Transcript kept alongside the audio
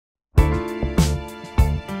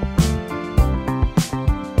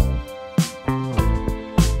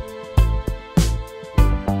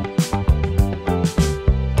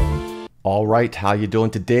All right, how you doing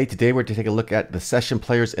today? Today we're going to take a look at the session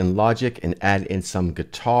players in Logic and add in some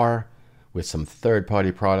guitar with some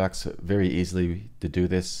third-party products. Very easily to do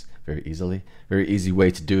this, very easy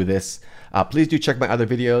way to do this. Please do check my other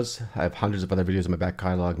videos. I have hundreds of other videos in my back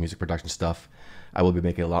catalog, music production stuff. I will be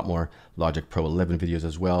making a lot more Logic Pro 11 videos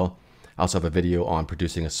as well. I also have a video on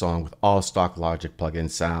producing a song with all stock Logic plugin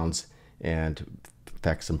sounds and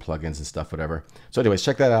effects and plugins and stuff, whatever. So anyways,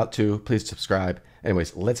 check that out too. Please subscribe.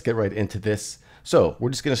 Anyways, let's get right into this. So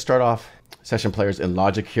we're just going to start off session players in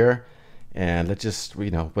Logic here, and let's just,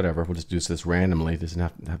 whatever. We'll just do this randomly. It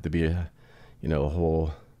doesn't have to be a, a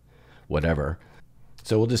whole whatever.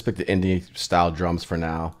 So we'll just pick the indie style drums for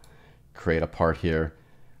now. Create a part here.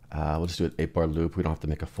 We'll just do an 8-bar loop. We don't have to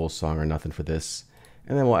make a full song or nothing for this.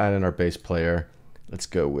 And then we'll add in our bass player. Let's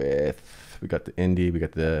go with, we got the indie, we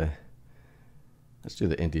got the, let's do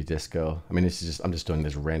the indie disco. I mean, this is just, I'm just doing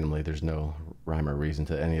this randomly. There's no rhyme or reason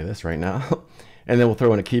to any of this right now. And then we'll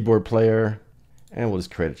throw in a keyboard player and we'll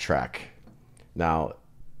just create a track. Now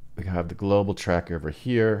we have the global track over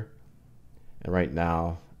here. And right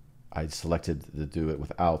now I selected to do it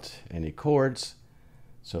without any chords.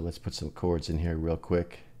 So let's put some chords in here real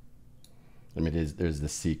quick. I mean, there's the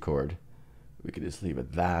C chord. We could just leave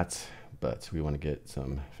it that, but we want to get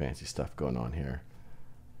some fancy stuff going on here.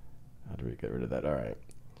 How do we get rid of that? All right.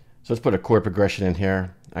 So let's put a chord progression in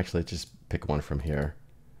here. Actually, just pick one from here.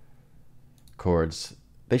 Chords.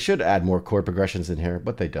 They should add more chord progressions in here,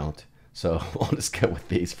 but they don't. So we'll just go with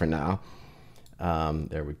these for now.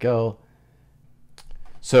 There we go.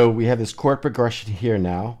 So we have this chord progression here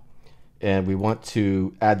now, and we want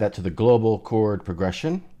to add that to the global chord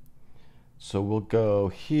progression. So we'll go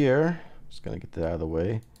here. Just going to get that out of the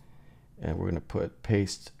way. And we're going to put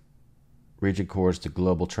paste region chords to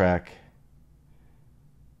global track.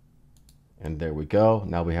 And there we go.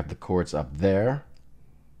 Now we have the chords up there.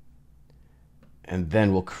 And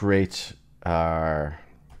then we'll create our,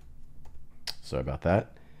 sorry about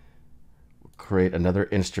that. We'll create another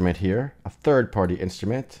instrument here, a third-party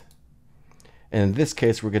instrument. And in this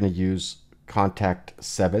case, we're going to use Contact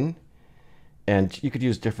 7. And you could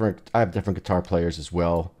use different, I have different guitar players as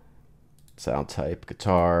well. Sound type,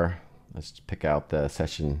 guitar. Let's pick out the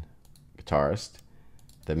session guitarist,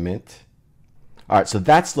 the mint. All right, so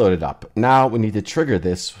that's loaded up. Now we need to trigger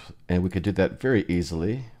this, and we could do that very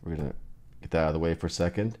easily. We're gonna get that out of the way for a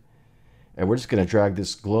second. And we're just gonna drag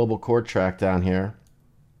this global chord track down here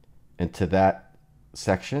into that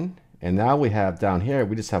section. And now we have down here,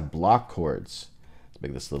 we just have block chords. Let's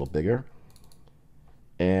make this a little bigger.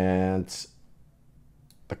 And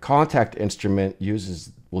the contact instrument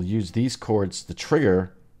will use these chords to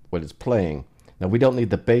trigger what it's playing. Now we don't need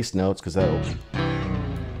the bass notes because that'll,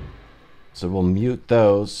 so we'll mute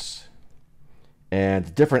those.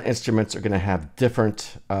 And different instruments are going to have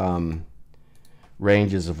different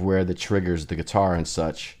ranges of where the triggers the guitar and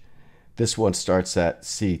such. This one starts at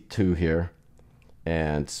C2 here,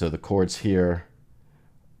 and so the chords here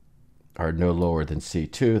are no lower than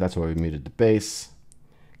C2. That's why we muted the bass.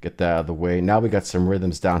 Get that out of the way. Now we got some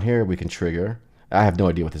rhythms down here we can trigger. I have no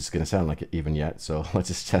idea what this is going to sound like even yet, so let's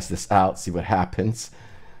just test this out, see what happens.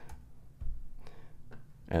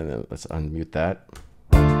 And then let's unmute that.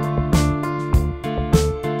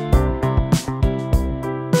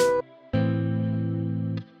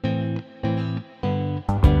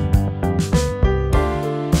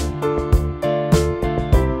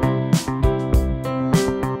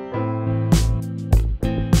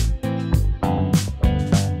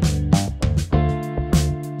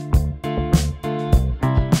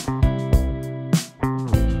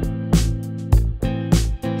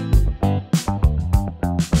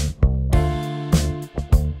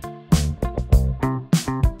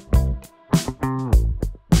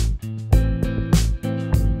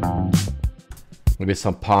 Maybe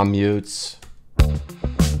some palm mutes.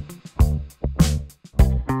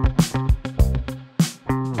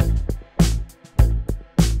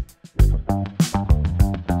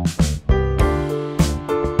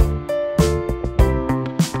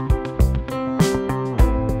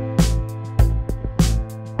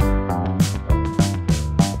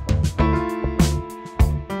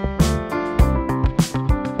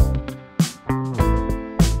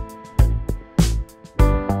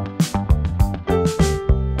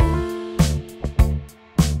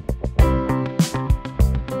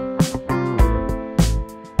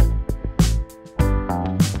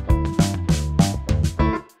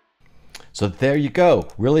 So there you go.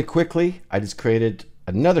 Really quickly, I just created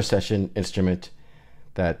another session instrument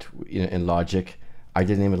that in Logic. I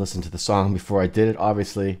didn't even listen to the song before I did it.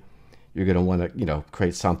 Obviously, you're going to want to,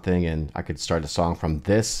 create something, and I could start a song from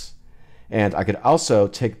this. And I could also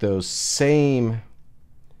take those same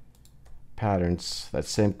patterns, that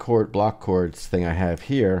same chord, block chords thing I have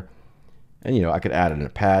here, and I could add in a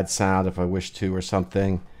pad sound if I wish to or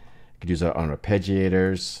something. I could use it on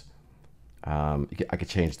arpeggiators. I could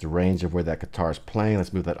change the range of where that guitar is playing.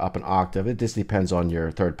 Let's move that up an octave. It just depends on your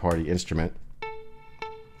third-party instrument. A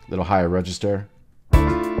little higher register.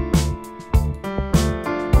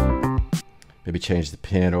 Maybe change the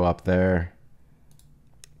piano up there.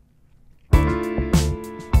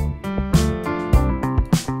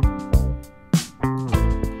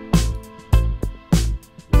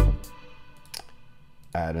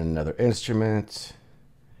 Add another instrument.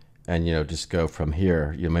 And just go from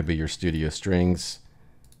here. Maybe your studio strings.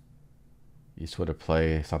 You sort of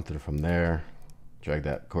play something from there. Drag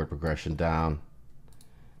that chord progression down.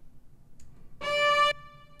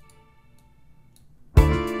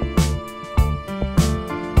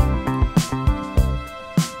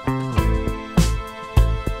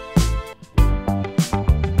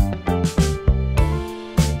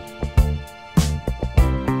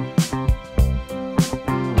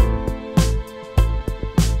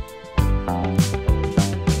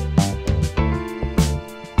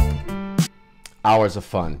 Hours of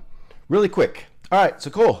fun. Really quick. All right, so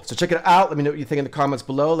cool. So check it out. Let me know what you think in the comments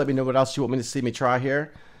below. Let me know what else you want me to see me try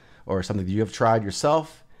here, or something that you have tried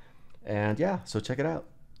yourself. And yeah, so check it out.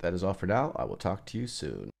 That is all for now. I will talk to you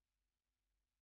soon.